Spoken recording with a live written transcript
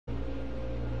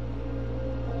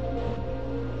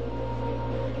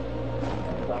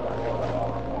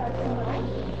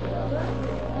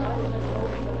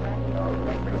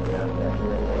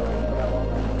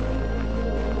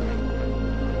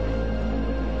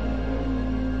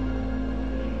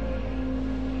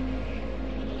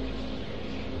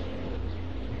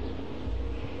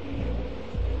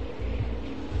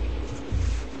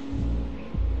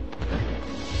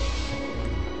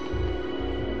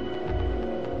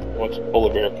watch a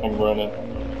polar bear come running.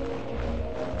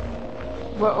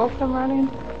 What will come running?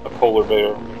 A polar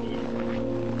bear.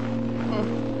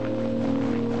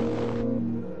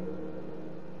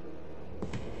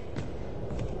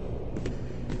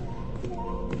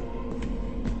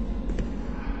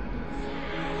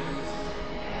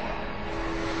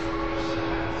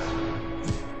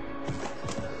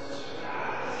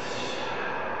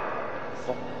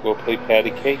 Go play patty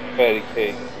cake, patty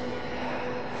cake.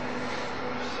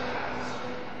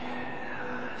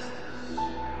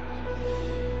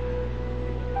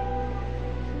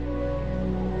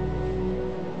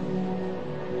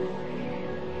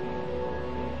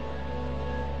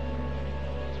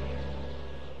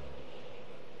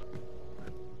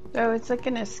 So it's like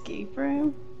an escape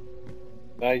room?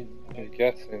 I'm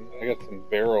guessing. I got some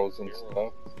barrels and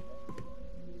stuff.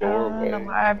 I'm in the Doorway.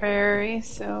 library,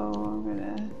 so I'm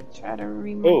gonna try to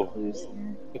read my clues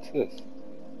here. What's this?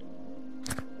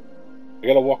 I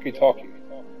got a walkie-talkie.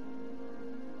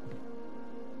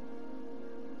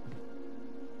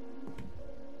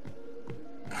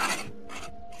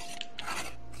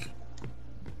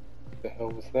 The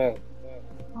hell was that?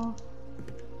 Oh.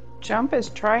 Jump is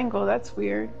triangle, that's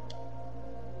weird.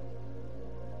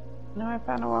 No, I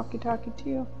found a walkie-talkie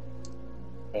too.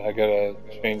 I gotta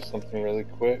change something really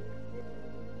quick.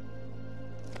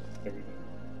 There we go.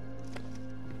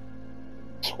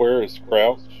 Square is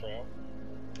crouch.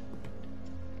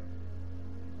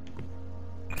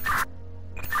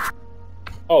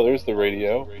 Oh, there's the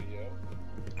radio.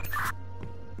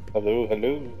 Hello,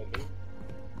 hello.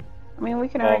 I mean, we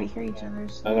can already hear each other.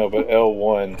 So. I know, but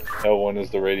L1 is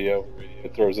the radio.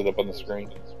 It throws it up on the screen.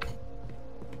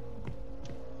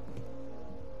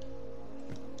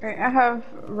 Alright, I have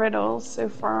riddles so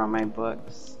far on my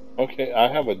books. Okay, I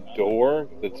have a door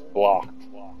that's blocked.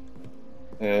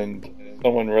 And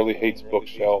someone really hates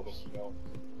bookshelves.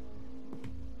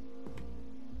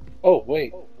 Oh,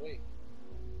 wait.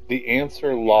 The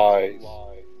answer lies.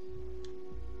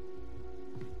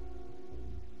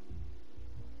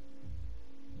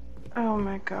 Oh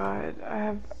my god, I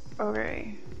have...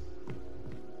 Okay.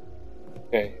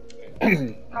 Okay.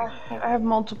 I have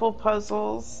multiple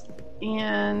puzzles,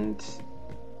 and...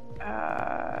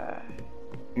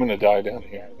 I'm gonna die down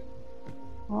here.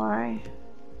 Why?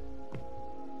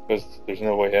 Because there's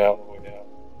no way out.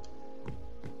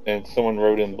 And someone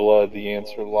wrote in blood, the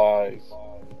answer lies.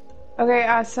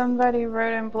 Okay, somebody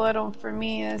wrote in blood on for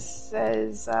me. It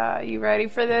says, you ready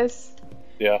for this?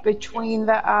 Yeah. Between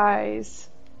the eyes.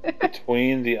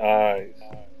 Between the eyes.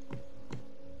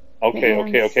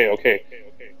 Okay.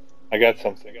 I got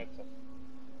something.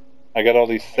 I got all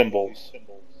these symbols.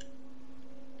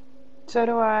 So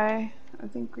do I. I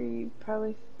think we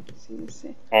probably see the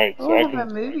same. Alright, so I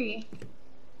have a movie.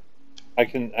 I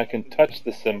can touch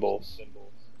the symbols.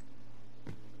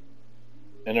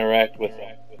 Interact with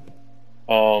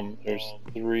them. There's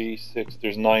 3, 6,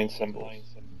 there's 9 symbols.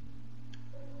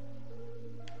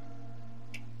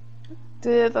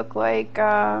 Did it look like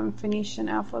Phoenician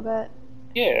alphabet?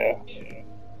 Yeah.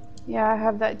 Yeah, I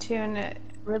have that too, and it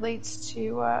relates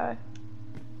to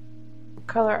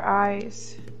color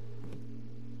eyes.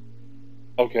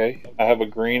 Okay, I have a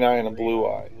green eye and a blue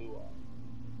eye.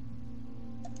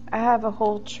 I have a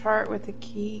whole chart with a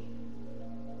key.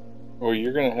 Well,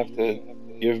 you're gonna have to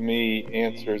give me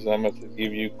answers. I'm gonna have to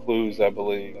give you clues, I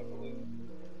believe.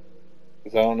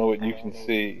 Because I don't know what you can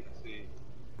see.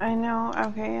 I know.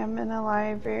 Okay, I'm in a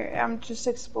library. I'm just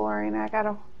exploring. I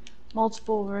got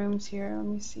multiple rooms here. Let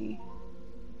me see.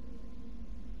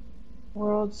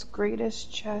 World's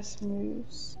greatest chess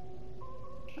moves.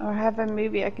 Oh, I have a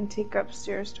movie I can take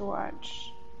upstairs to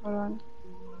watch. Hold on.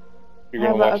 You're I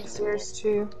gonna have watch it upstairs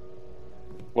too.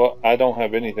 Well, I don't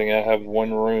have anything. I have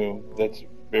one room that's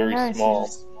very Nice. small.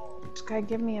 Just gotta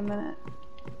give me a minute.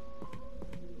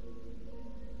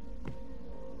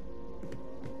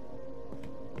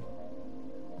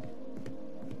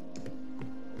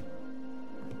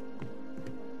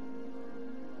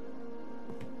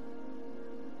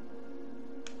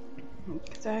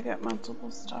 Because I got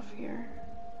multiple stuff here.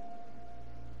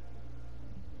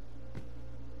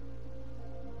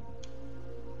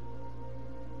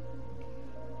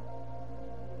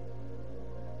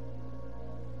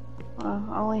 Well,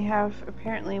 I only have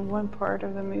apparently one part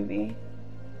of the movie.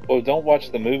 Well, don't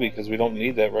watch the movie because we don't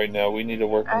need that right now. We need to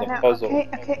work on the puzzle.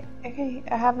 Okay.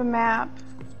 I have a map.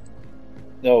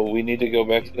 No, we need to go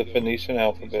back to the Phoenician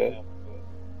alphabet.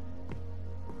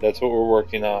 That's what we're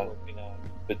working on.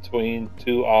 Between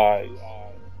two eyes.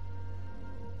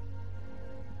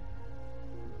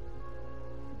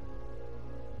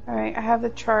 Alright, I have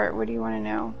the chart. What do you want to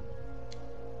know?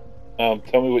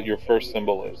 Tell me what your first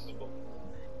symbol is.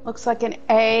 Looks like an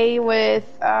A with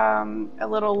a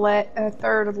little a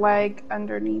third leg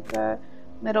underneath the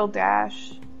middle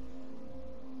dash.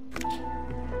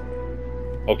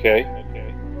 Okay.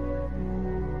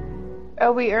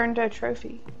 Oh, we earned a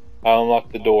trophy. I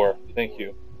unlocked the door. Thank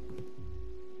you.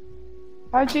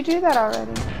 How'd you do that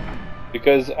already?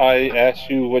 Because I asked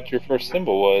you what your first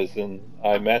symbol was, and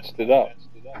I matched it up.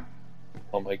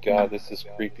 Oh my god, this is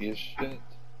creepy as shit.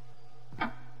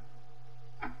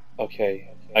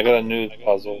 Okay, I got a new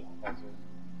puzzle.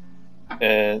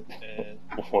 And...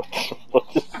 what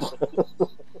is this?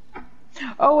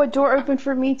 Oh, a door opened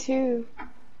for me too.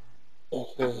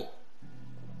 Okay.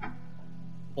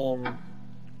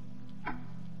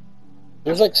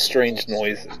 There's like strange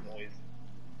noises.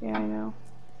 Yeah, I know.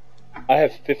 I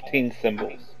have 15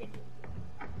 symbols.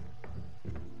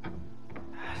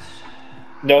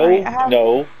 No, right,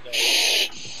 no.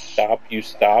 Stop, you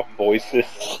stop. Voices.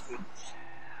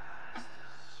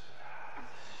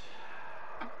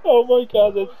 Oh my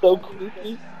god, that's so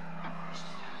creepy.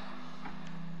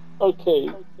 Okay.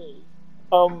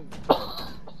 No!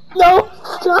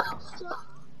 Stop!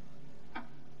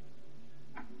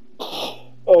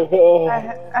 Oh, I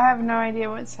have no idea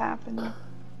what's happening.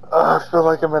 I feel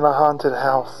like I'm in a haunted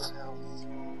house.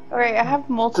 Alright, I have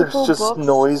multiple There's just books.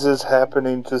 noises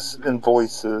happening just in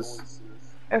voices.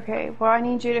 Okay, well I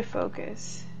need you to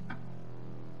focus.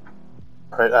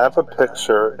 Alright, I have a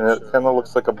picture, and it kind of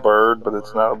looks like a bird, but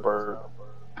it's not a bird.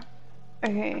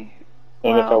 Okay.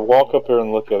 And if I walk up here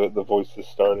and look at it, the voices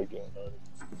start again.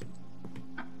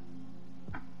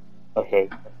 Okay.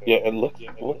 Yeah, it looks...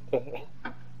 What the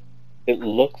heck? It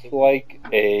looks like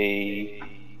a...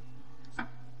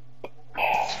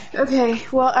 Okay,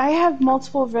 well I have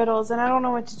multiple riddles and I don't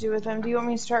know what to do with them. Do you want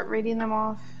me to start reading them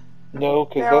off? No,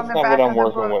 because They're on that's the not back what I'm of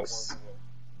the working books.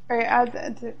 with.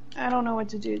 Alright, I don't know what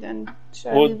to do then.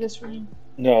 Should I Well, leave this room?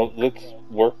 No, let's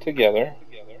work together.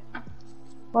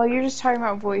 Well, you're just talking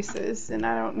about voices and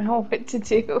I don't know what to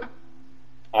do.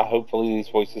 Hopefully these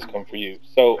voices come for you.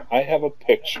 So, I have a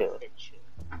picture.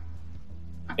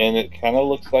 And it kind of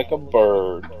looks like a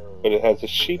bird, but it has a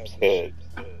sheep's head.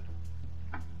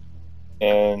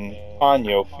 And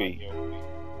ponyo feet.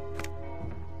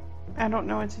 I don't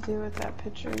know what to do with that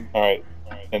picture. Alright.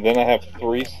 And then I have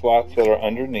 3 slots that are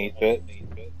underneath it.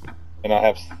 And I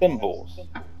have symbols.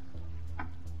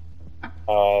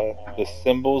 The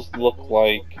symbols look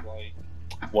like...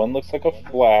 One looks like a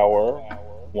flower.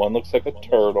 One looks like a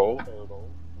turtle.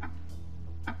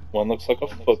 One looks like a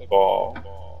football.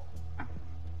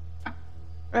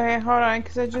 Alright, hold on,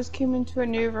 because I just came into a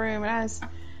new room. It has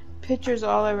pictures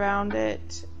all around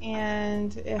it,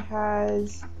 and it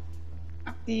has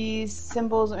these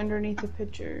symbols underneath the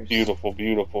pictures. Beautiful,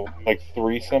 beautiful. Like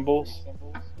 3 symbols?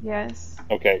 Yes.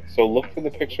 Okay, so look for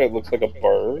the picture that looks like a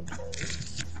bird.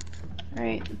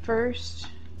 Alright, first,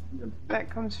 that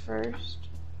comes first.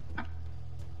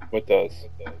 What does?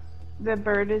 The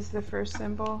bird is the first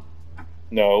symbol.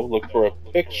 No, look for a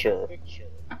picture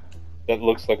that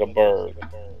looks like a bird.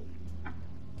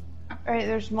 Alright,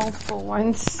 there's multiple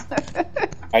ones.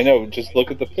 I know, just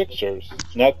look at the pictures.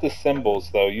 Not the symbols,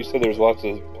 though. You said there's lots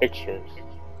of pictures.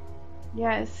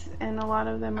 Yes, and a lot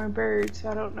of them are birds, so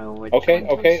I don't know which Okay,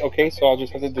 one okay, so I'll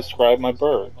just have to describe my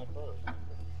bird.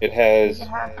 It has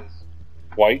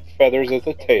white feathers at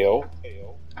the tail.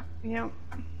 Yep.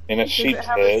 And a Does sheep's it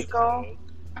have head. a skull?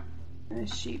 And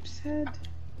a sheep's head?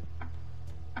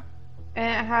 And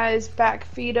it has back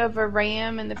feet of a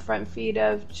ram and the front feet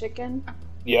of chicken?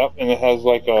 Yep, and it has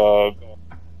like a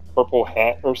purple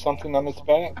hat or something on its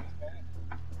back.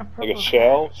 Like a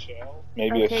shell?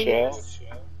 Maybe a shell?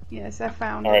 Yes, I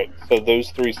found Alright, so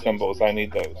those 3 symbols, I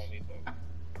need those.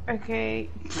 Okay.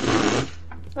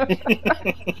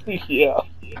 Yeah.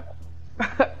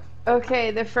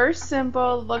 Okay, the first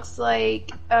symbol looks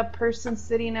like a person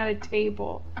sitting at a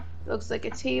table. It looks like a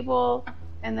table,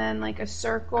 and then like a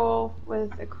circle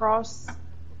with a cross,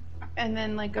 and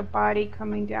then like a body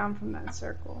coming down from that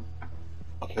circle.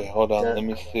 Okay, hold on, let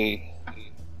me see.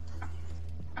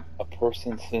 A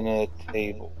person sitting at a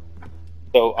table.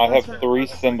 So I have 3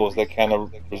 symbols that kind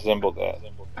of resemble that.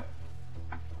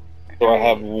 So I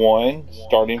have one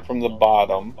starting from the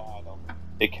bottom.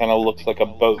 It kind of looks like a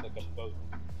boat.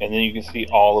 And then you can see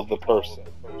all of the person.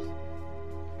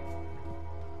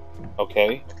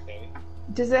 Okay?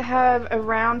 Does it have a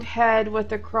round head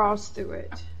with a cross through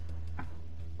it?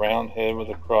 Round head with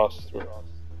a cross through it.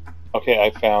 Okay,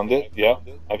 I found it. Yep,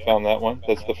 I found that one.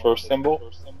 That's the first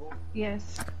symbol?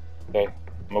 Yes. Okay,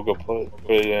 I'm gonna go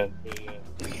put it in.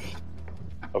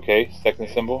 Okay, second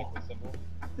symbol.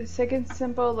 The second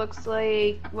symbol looks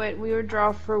like what we would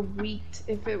draw for wheat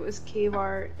if it was cave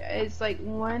art. It's like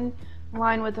one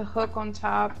line with a hook on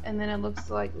top, and then it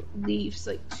looks like leaves,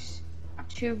 like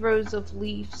two rows of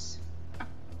leaves.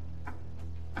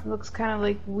 It looks kind of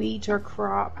like wheat or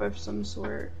crop of some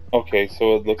sort. Okay,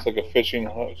 so it looks like a fishing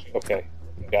hook. Okay,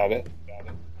 got it.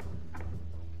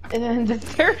 And then the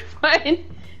third one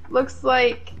looks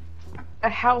like a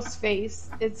house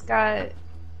face. It's got.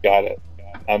 Got it.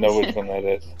 I know which one that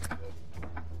is.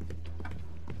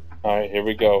 Alright, here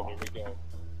we go.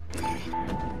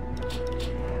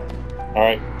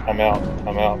 Alright, I'm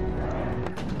out.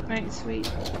 Right,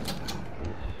 sweet.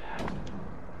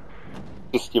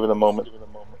 Just give it a moment.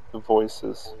 The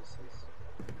voices.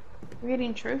 We're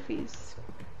getting trophies.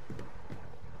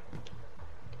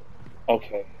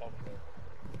 Okay.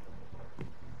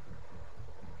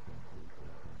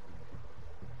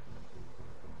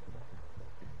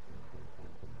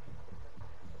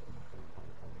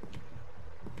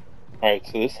 Alright,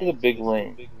 so this is a big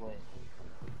room.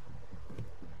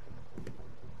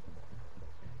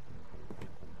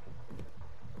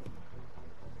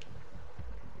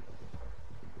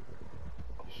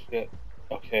 Oh shit.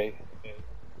 Okay.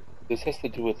 This has to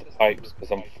do with the pipes because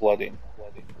I'm flooding.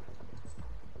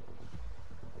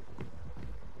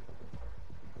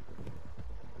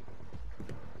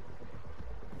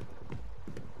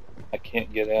 I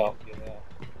can't get out.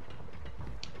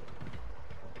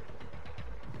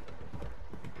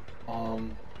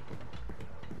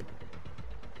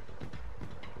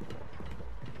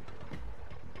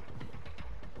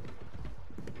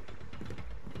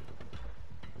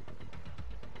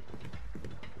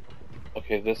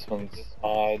 Okay, this one's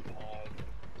odd.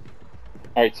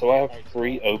 Alright, so I have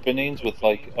 3 openings with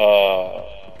like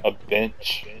a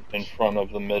bench in front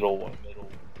of the middle one.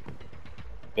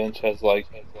 Bench has like,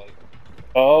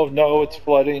 oh no, it's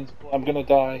flooding. I'm gonna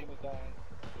die.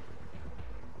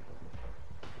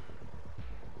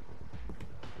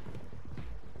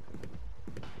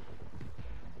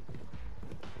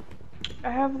 I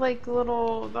have like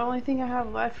little. The only thing I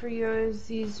have left for you is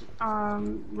these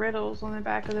riddles on the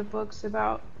back of the books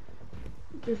about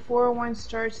before one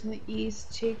starts in the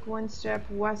east, take one step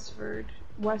westward.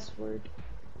 So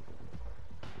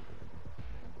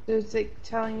it's like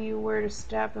telling you where to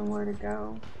step and where to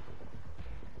go.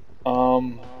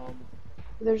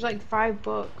 There's like 5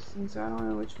 books, and so I don't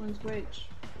know which one's which.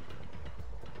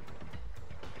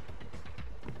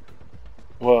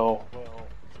 Well,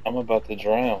 I'm about to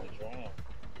drown.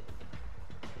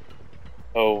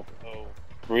 Oh,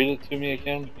 read it to me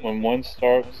again. When one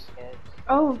starts.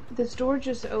 Oh, this door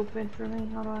just opened for me.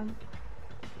 Hold on.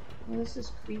 Well, this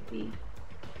is creepy.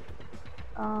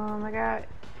 I got.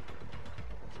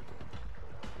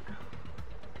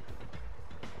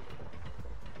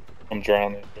 I'm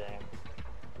drowning.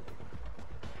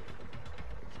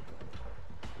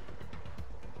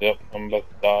 Yep, I'm about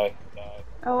to die.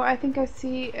 Oh, I think I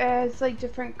see. It's like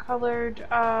different colored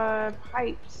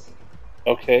pipes.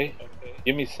 Okay,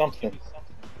 give me something.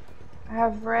 I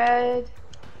have red,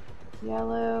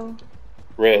 yellow,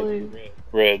 Red. blue.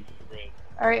 Red.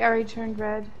 Alright, I already turned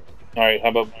red. Alright, how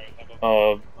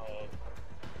about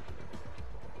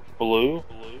blue?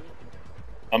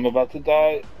 I'm about to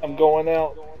die. I'm going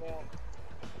out.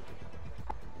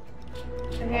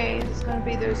 Okay, it's gonna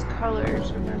be those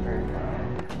colors, remember?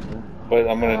 But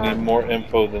I'm gonna need more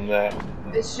info than that.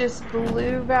 It's just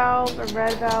blue valve, a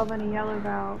red valve, and a yellow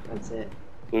valve. That's it.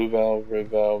 Blue valve, red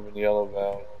valve, and yellow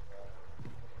valve.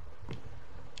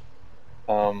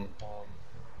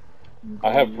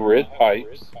 I have red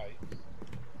pipes.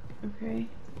 Okay.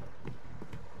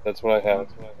 That's what I have.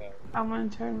 I'm gonna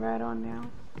turn red on now.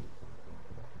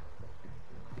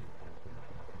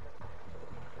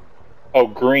 Oh,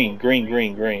 green.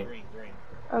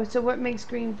 Oh, so what makes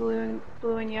green blue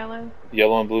and yellow?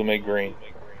 Yellow and blue make green.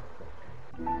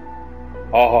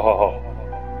 Oh.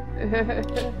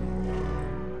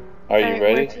 Are you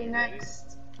ready? Where to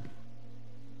next?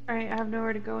 Alright, I have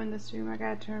nowhere to go in this room. I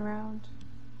gotta turn around.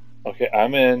 Okay,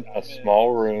 I'm in a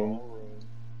small room,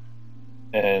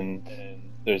 and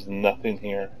there's nothing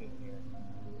here.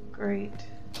 Great.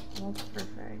 That's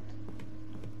perfect.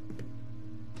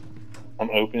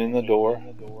 I'm opening the door.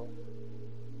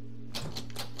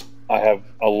 I have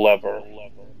a lever.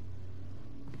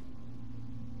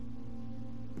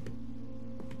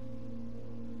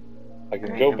 I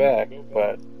can go back,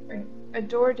 but a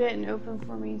door didn't open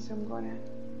for me, so I'm going.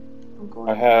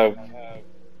 I have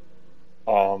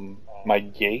my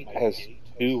gate has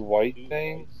 2 white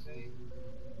things.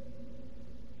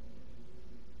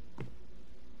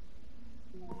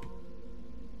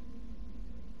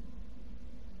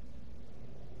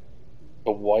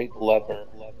 A white lever.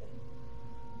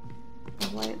 A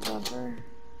white lever?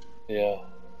 Yeah.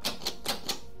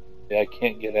 Yeah, I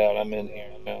can't get out. I'm in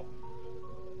here now.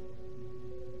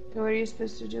 So what are you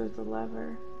supposed to do with the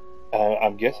lever?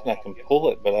 I'm guessing I can pull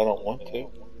it, but I don't want to.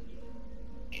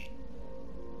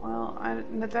 Well,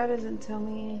 that doesn't tell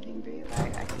me anything, babe.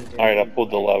 I can do Alright, I it.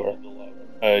 pulled the lever.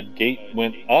 A gate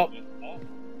went up,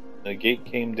 and a gate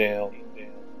came down.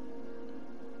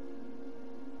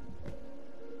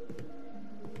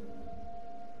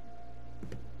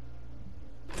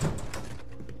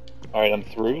 Alright, I'm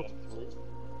through.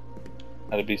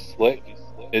 How to be slick.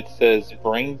 It says,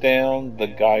 bring down the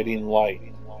guiding light.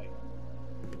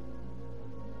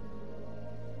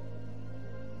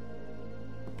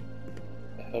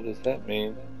 What the hell does that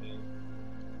mean?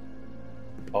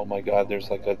 Oh my god, there's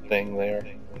like a thing there.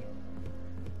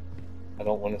 I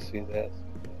don't want to see that.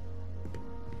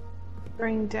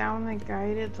 Bring down the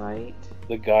guided light?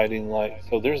 The guiding light.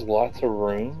 So there's lots of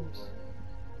rooms.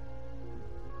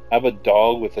 I have a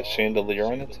dog with a chandelier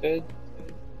on its head.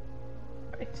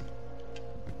 Right.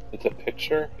 It's a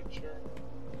picture.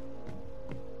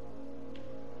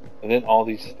 And then all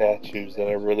these statues that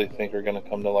I really think are going to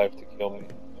come to life to kill me.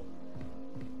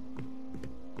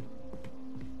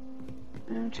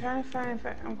 I'm trying to find if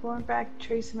I'm going back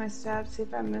tracing my steps, see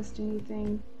if I missed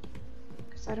anything.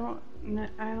 Because I don't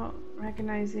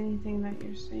recognize anything that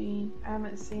you're saying. I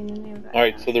haven't seen any of that.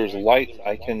 Alright, so there's lights.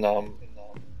 I can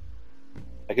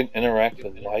interact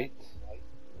with lights.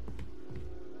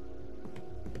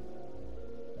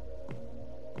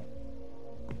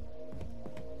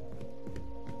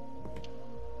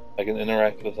 I can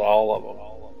interact with all of them.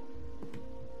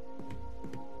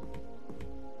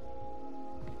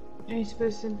 Are you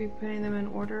supposed to be putting them in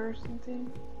order or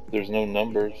something? There's no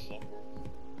numbers.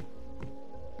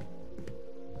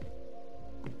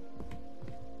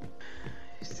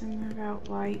 Something about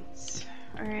lights.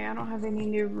 Alright, I don't have any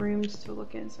new rooms to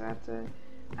look in, so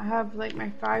I have like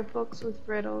my 5 books with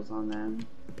riddles on them.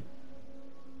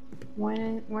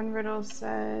 One riddle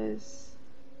says,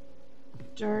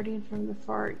 starting from the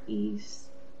far east,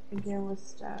 again with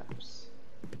steps.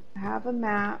 I have a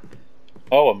map.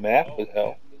 Oh, a map would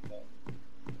help.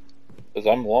 Because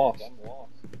I'm lost. Oh,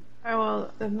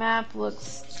 well, the map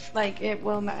looks like it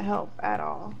will not help at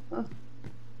all.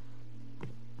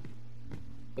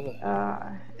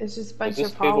 It's just a bunch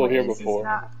of hallways. Here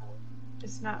before?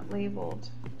 It's not labeled.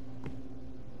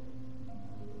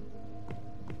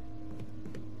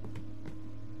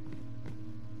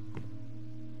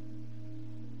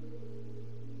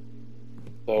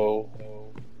 So,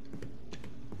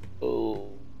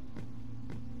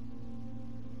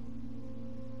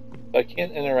 I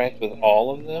can't interact with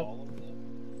all of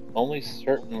them. Only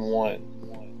certain ones.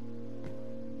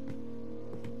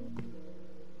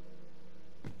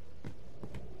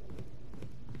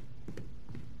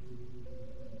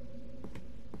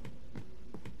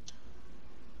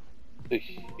 The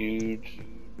huge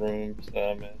rooms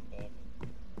that I'm in.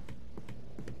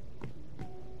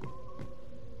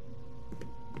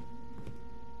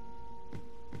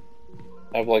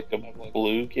 I have like a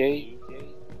blue gate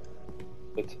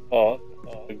that's up,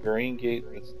 a green gate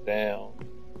that's down.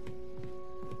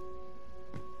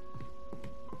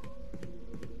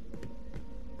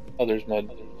 Oh, there's my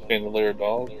chandelier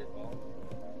dog.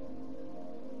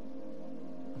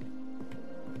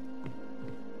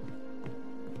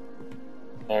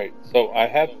 Alright, so I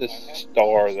have this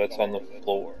star that's on the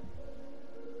floor.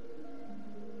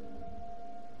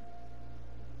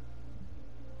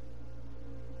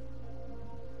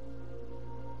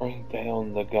 Bring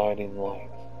down the guiding light.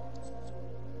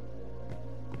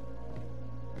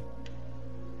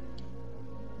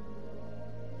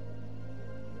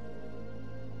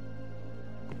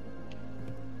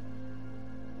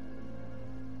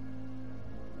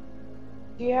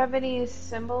 Do you have any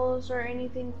symbols or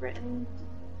anything written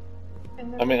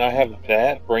in the I have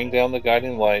that, bring down the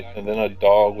guiding light, and then a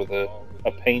dog with a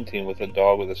painting with a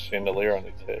dog with a chandelier on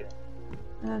its head.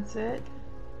 That's it?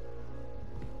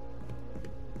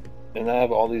 And I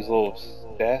have all these little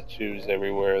statues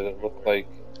everywhere that look like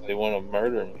they want to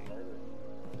murder me.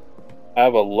 I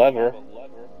have a lever.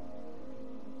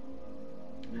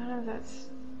 None of that's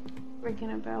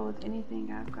ringing a bell with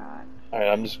anything I've got. Alright,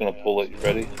 I'm just going to pull it. You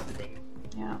ready?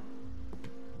 Yeah.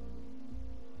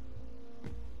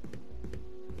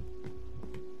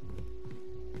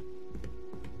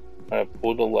 I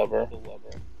pulled a lever.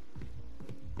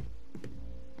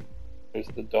 There's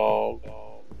the dog.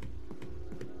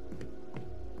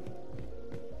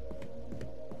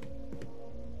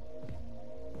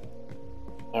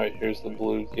 Alright, here's the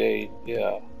blue gate.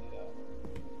 Yeah.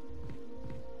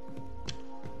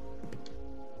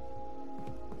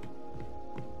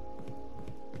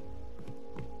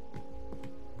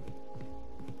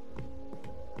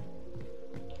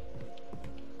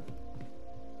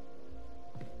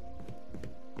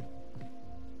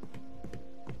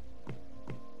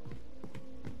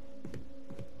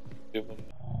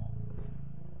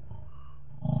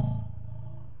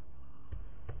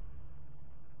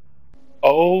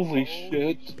 Holy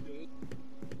shit!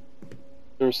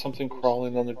 There's something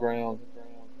crawling on the ground.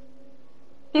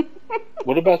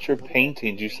 What about your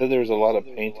paintings? You said there's a lot of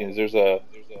paintings.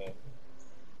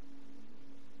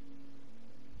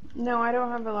 No, I don't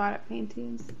have a lot of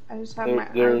paintings. I just have There, my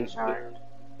art there, chart.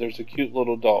 there's a cute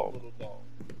little dog.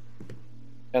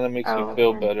 Kind of makes me Oh, feel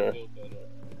okay. better.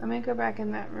 Let me go back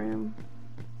in that room.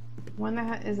 One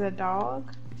that is a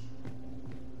dog?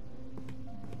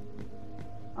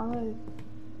 Oh,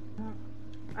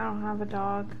 I don't have a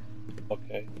dog.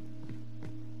 Okay.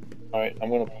 Alright, I'm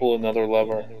gonna pull another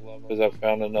lever because I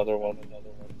found another one.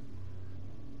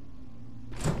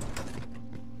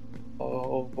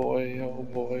 Oh boy, oh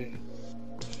boy.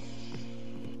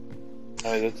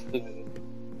 Alright, that's the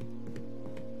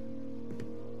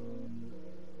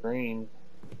green.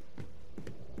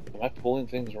 Am I pulling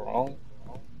things wrong?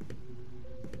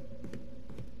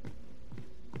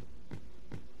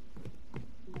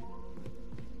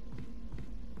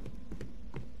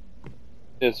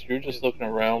 Yes, you're just looking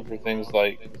around for things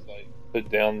like put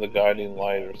down the guiding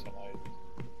light or something.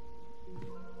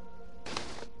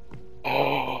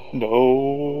 Oh,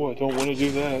 no, I don't want to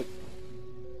do that.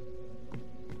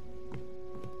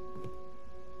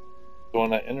 So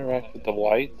when I interact with the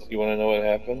lights, you want to know what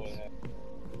happens?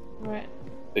 What?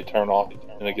 They turn off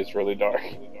and it gets really dark.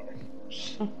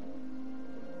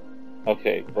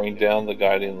 Okay, bring down the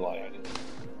guiding light.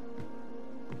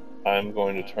 I'm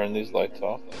going to turn these lights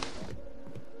off.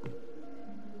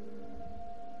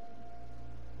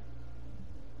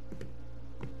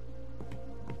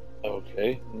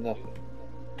 Okay, nothing.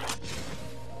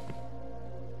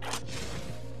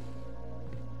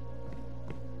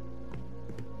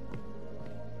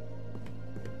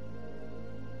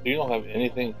 You don't have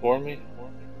anything for me?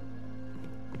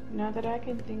 Not that I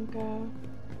can think of.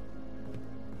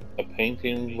 A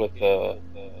painting with a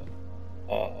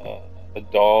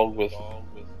dog with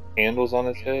handles on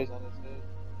its head?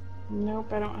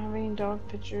 Nope, I don't have any dog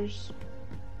pictures.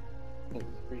 That's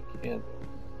 3 candles.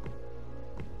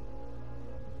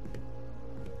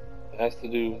 It has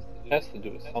to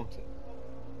do with something.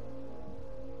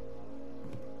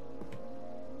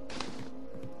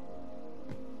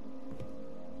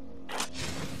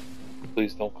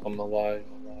 Please don't come alive.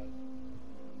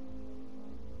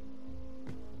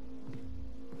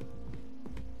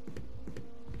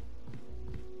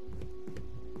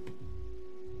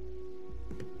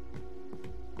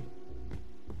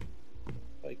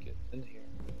 If I get in here.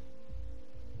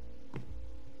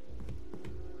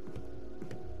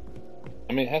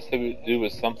 I mean, it has to do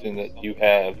with something that you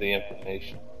have the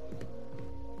information.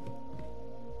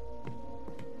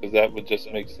 Because that would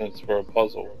just make sense for a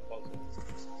puzzle.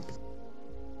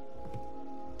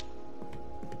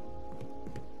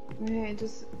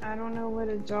 I don't know what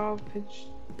a dog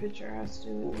picture has to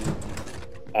do with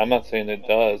anything. I'm not saying it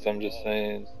does, I'm just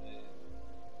saying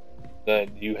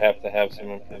that you have to have some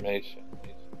information.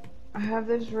 I have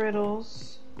those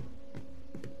riddles,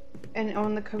 and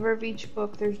on the cover of each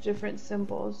book there's different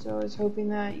symbols, so I was hoping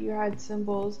that you had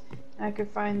symbols and I could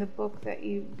find the book that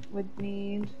you would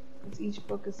need, because each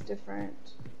book is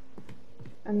different.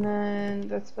 And then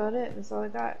that's about it. That's all I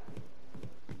got.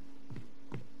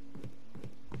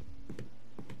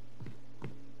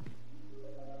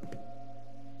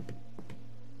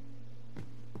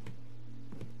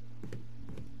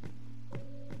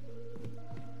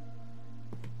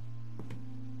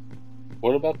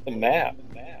 What about the map?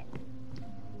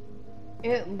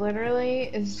 It literally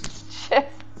is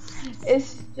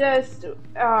just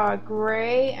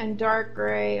gray and dark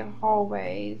gray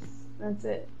hallways. That's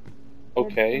it.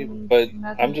 Okay, but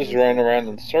I'm just running around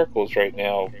in circles right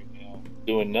now,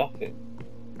 doing nothing.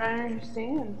 I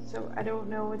understand, so I don't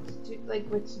know what to do, like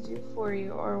what to do for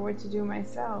you or what to do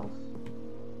myself.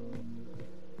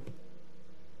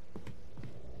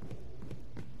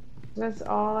 That's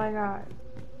all I got.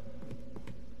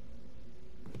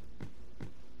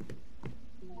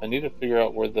 I need to figure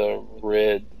out where the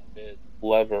red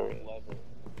lever is.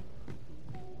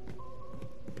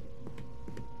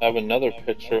 I have another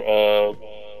picture of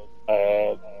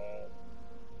a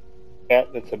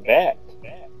cat that's a bat.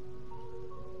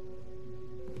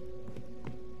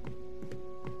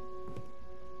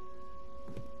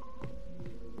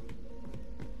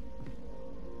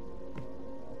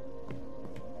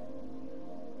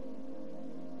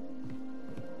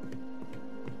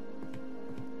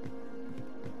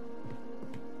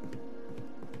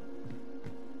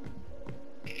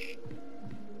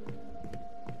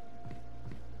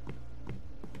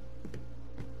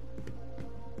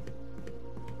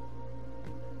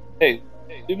 Hey,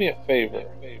 do me a favor.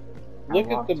 Look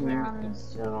at the around and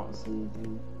still don't see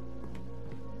anything.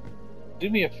 Do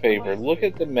me a favor. Look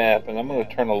at the map, and I'm going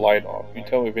to turn the light off. You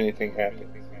tell me if anything happens.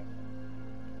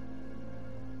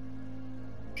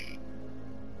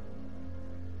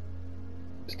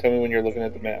 Just tell me when you're looking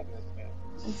at the map.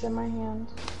 It's in my hand.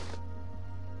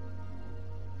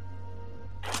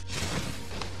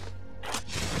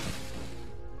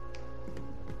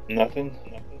 Nothing?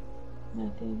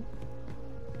 Nothing.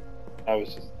 I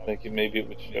was just thinking maybe it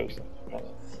would show something.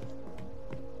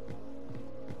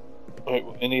 Alright,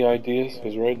 well, any ideas?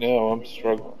 Because right now I'm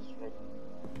struggling.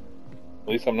 At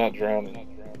least I'm not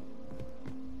drowning.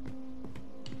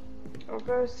 I'll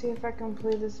go see if I can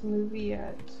play this movie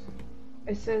yet.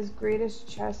 It says greatest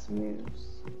chess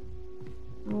moves.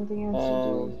 I don't think it has to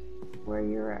do with where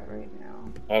you're at right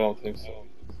now. I don't think so.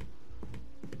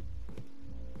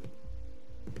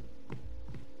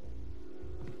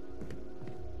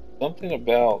 Something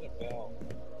about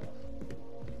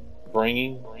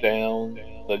bringing down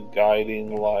the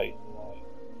guiding light.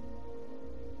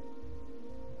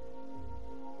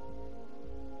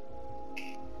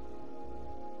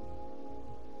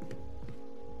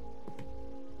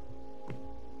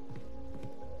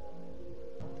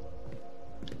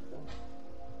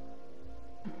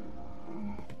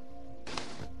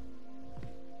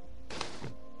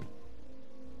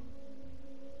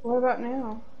 What about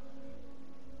now?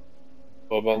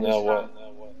 What about now? What?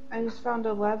 I just found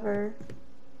a lever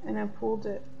and I pulled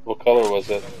it. What color was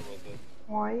it?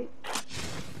 White.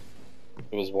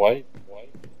 It was white?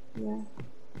 Yeah.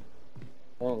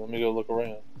 Oh, let me go look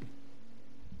around.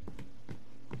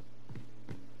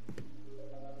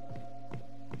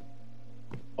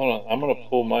 Hold on, I'm gonna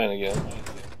pull mine again.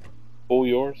 Pull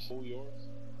yours?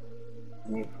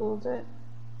 You pulled it.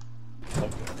 Okay.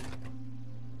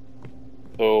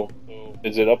 So,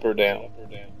 is it up or down?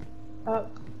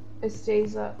 Up. It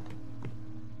stays up.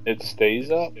 It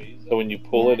stays up? So when you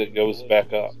pull it, it goes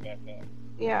back up?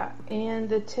 Yeah, and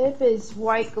the tip is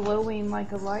white glowing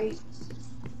like a light.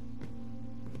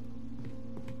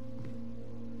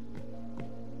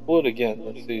 Pull it again,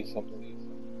 let's see something.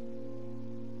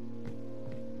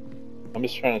 I'm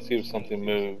just trying to see if something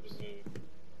moves.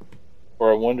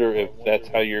 Or I wonder if that's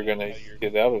how you're gonna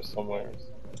get out of somewhere.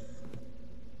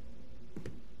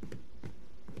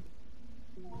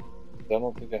 I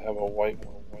don't think I have a white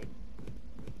one.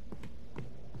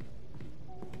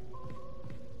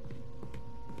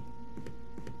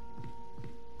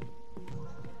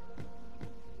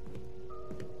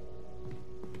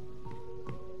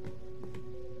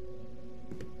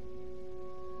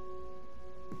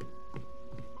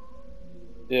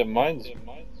 Yeah, mine's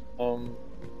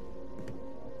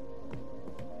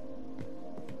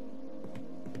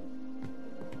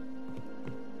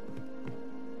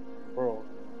world.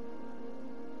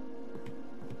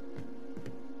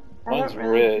 Mine's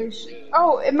red.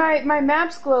 Oh, my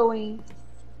map's glowing.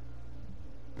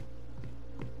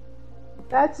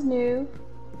 That's new.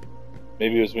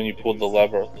 Maybe it was when you pulled the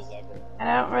lever. And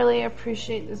I don't really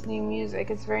appreciate this new music.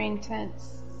 It's very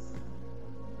intense.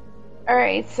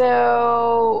 Alright,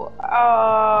 so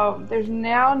there's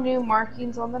now new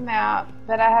markings on the map,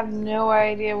 but I have no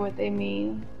idea what they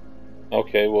mean.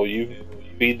 Okay, well you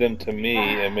feed them to me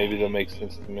and maybe they'll make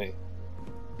sense to me.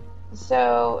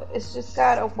 So it's just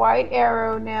got a white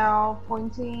arrow now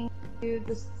pointing to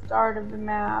the start of the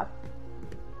map.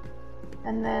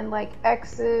 And then like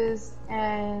X's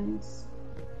and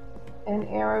an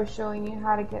arrow showing you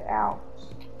how to get out.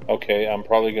 Okay, I'm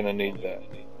probably going to need that.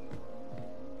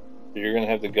 You're going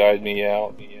to have to guide me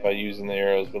out by using the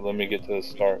arrows, but let me get to the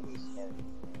start.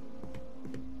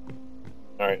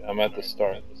 Alright, I'm at the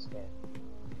start.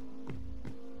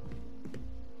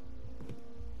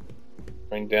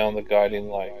 Bring down the guiding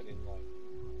light.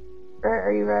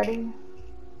 Are you ready?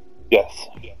 Yes.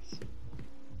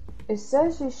 It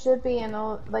says you should be in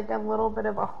a little bit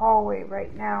of a hallway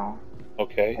right now.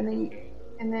 Okay. And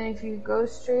then if you go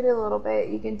straight a little bit,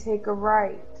 you can take a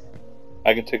right.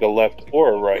 I can take a left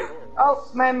or a right. Oh,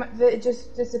 it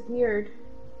just disappeared.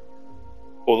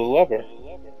 Pull the lever.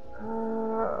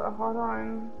 Hold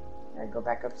on. I go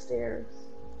back upstairs.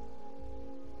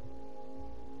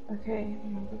 Okay,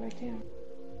 I'm gonna go back down.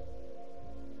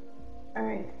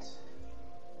 Alright.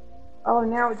 Oh,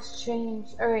 now it's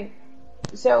changed. Alright.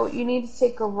 So you need to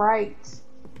take a right.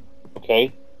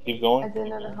 Okay, keep going. At the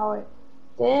end of the hallway.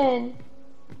 Then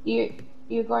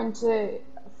you're going to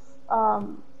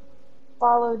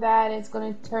follow that. It's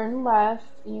going to turn left,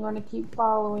 and you're going to keep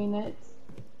following it.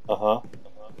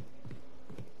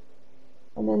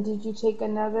 And then did you take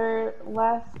another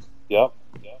left? Yep.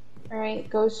 Alright,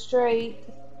 go straight,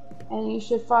 and you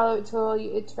should follow it till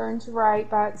it turns right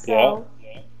by itself.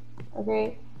 Yeah.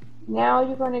 Okay, Now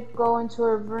you're going to go into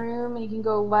a room and you can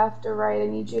go left or right. I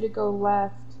need you to go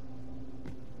left.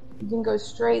 You can go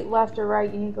straight left or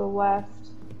right. You can go left.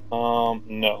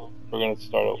 No. We're going to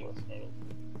start over.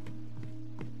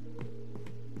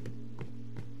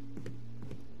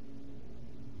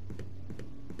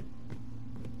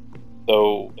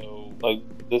 So, like,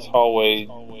 this hallway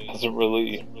doesn't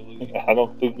really... I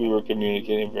don't think we were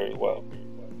communicating very well.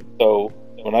 So,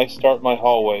 when I start my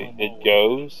hallway, it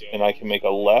goes, and I can make a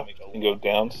left and go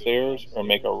downstairs, or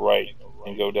make a right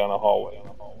and go down a hallway.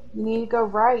 You need to go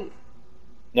right.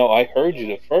 No, I heard you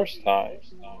the first time.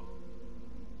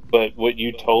 But what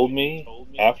you told me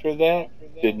after that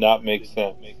did not make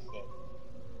sense.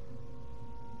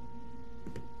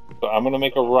 So I'm going to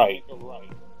make a right.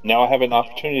 Now I have an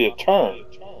opportunity to turn.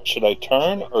 Should I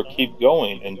turn or keep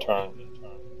going and turn?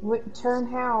 Turn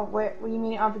how? What do you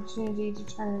mean opportunity to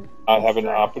turn? I have an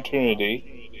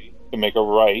opportunity to make a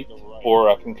right, or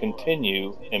I can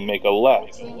continue and make a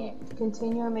left.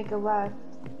 Continue and make a left.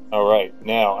 Alright,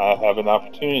 now I have an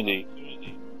opportunity.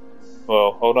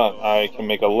 Well, hold on. I can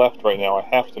make a left right now. I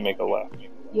have to make a left.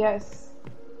 Yes.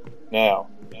 Now,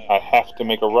 I have to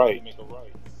make a right.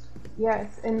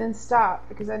 Yes, and then stop,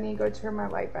 because I need to go turn my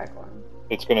light back on.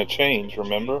 It's going to change,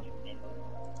 remember?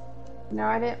 No,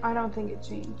 I don't think it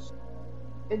changed.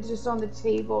 It's just on the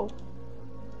table.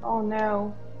 Oh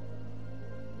no.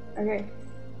 Okay.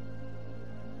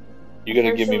 You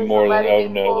gotta give me more than oh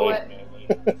no. Like...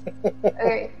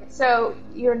 Okay, so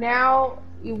you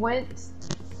went.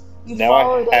 Now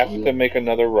I have to make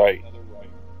another right.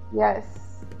 Yes.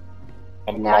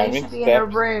 I'm now climbing you should be steps. in a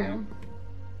room.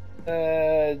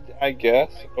 I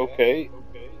guess. Okay.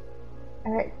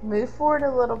 Alright, move forward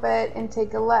a little bit and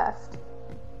take a left.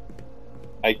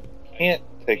 I can't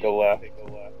take a left.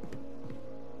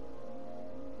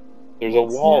 There's a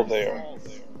wall there.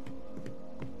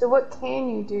 So what can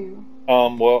you do?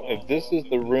 Well, if this is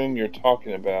the room you're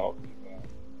talking about,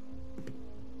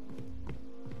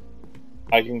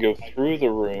 I can go through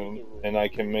the room and I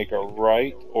can make a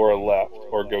right or a left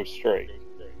or go straight.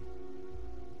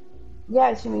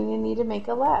 Yes, you mean you need to make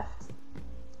a left.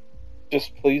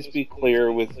 Just please be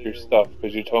clear with your stuff,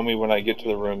 because you told me when I get to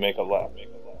the room, make a left.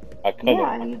 I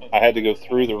couldn't. Yeah, I had to go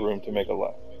through the room to make a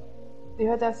left.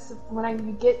 Yeah, that's when I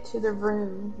get to the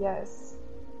room, yes.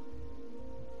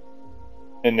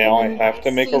 And now I have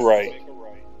to make a right.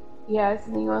 Yes,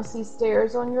 and then you want to see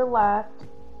stairs on your left.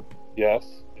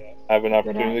 Yes. I have an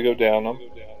opportunity to go down them.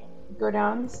 Go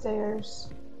down the stairs.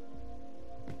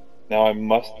 Now I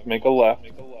must make a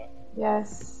left.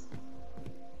 Yes.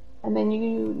 And then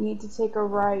you need to take a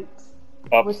right.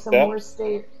 Up with steps. Some more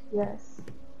stairs. Yes.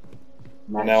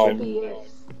 That now should be it.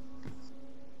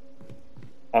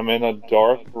 I'm in a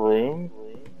dark room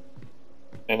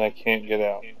and I can't get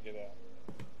out.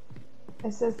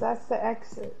 It says that's the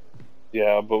exit.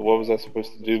 Yeah, but what was I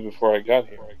supposed to do before I got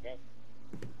here?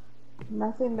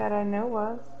 Nothing that I know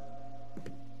of.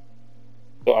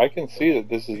 So I can see that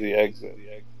this is the exit,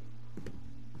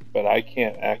 but I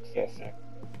can't access it.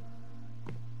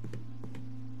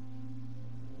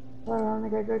 Hold on, I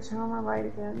gotta go turn on my light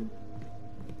again.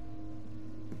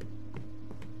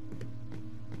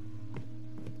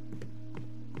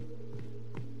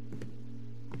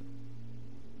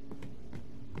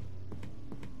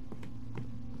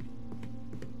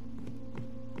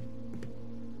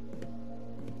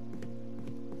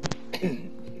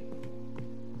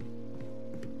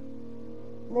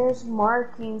 There's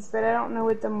markings, but I don't know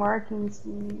what the markings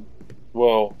mean.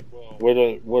 Well, what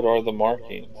are the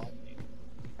markings?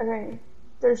 Okay,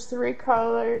 there's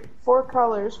four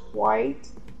colors: white,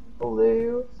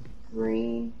 blue,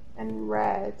 green, and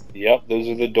red. Yep, those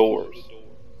are the doors.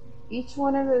 Each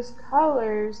one of those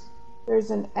colors,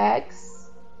 there's an X,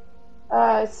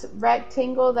 a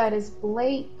rectangle that is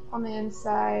blank on the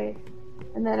inside,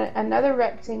 and then another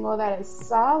rectangle that is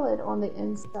solid on the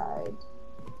inside.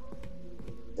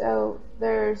 So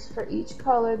for each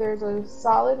color, there's a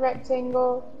solid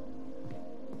rectangle,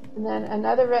 and then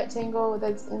another rectangle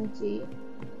that's empty,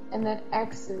 and then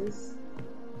X's.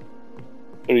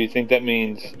 So do you think that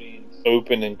means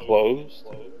open and closed?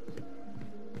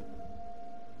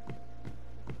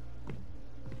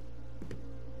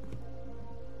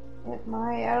 It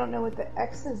might. I don't know what the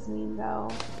X's mean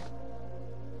though.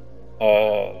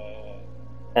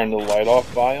 Turn the light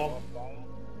off by them?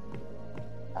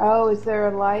 Oh, is there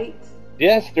a light?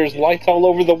 Yes, there's lights all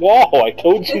over the wall. I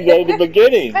told you that at the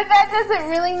beginning. But that doesn't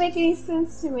really make any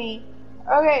sense to me.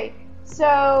 Okay,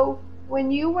 so when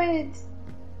you went...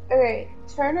 Okay,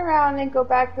 turn around and go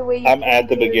back the way you I'm at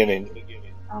the beginning.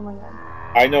 Oh my god.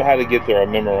 I know how to get there. I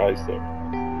memorized it.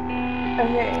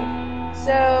 Okay,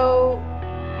 so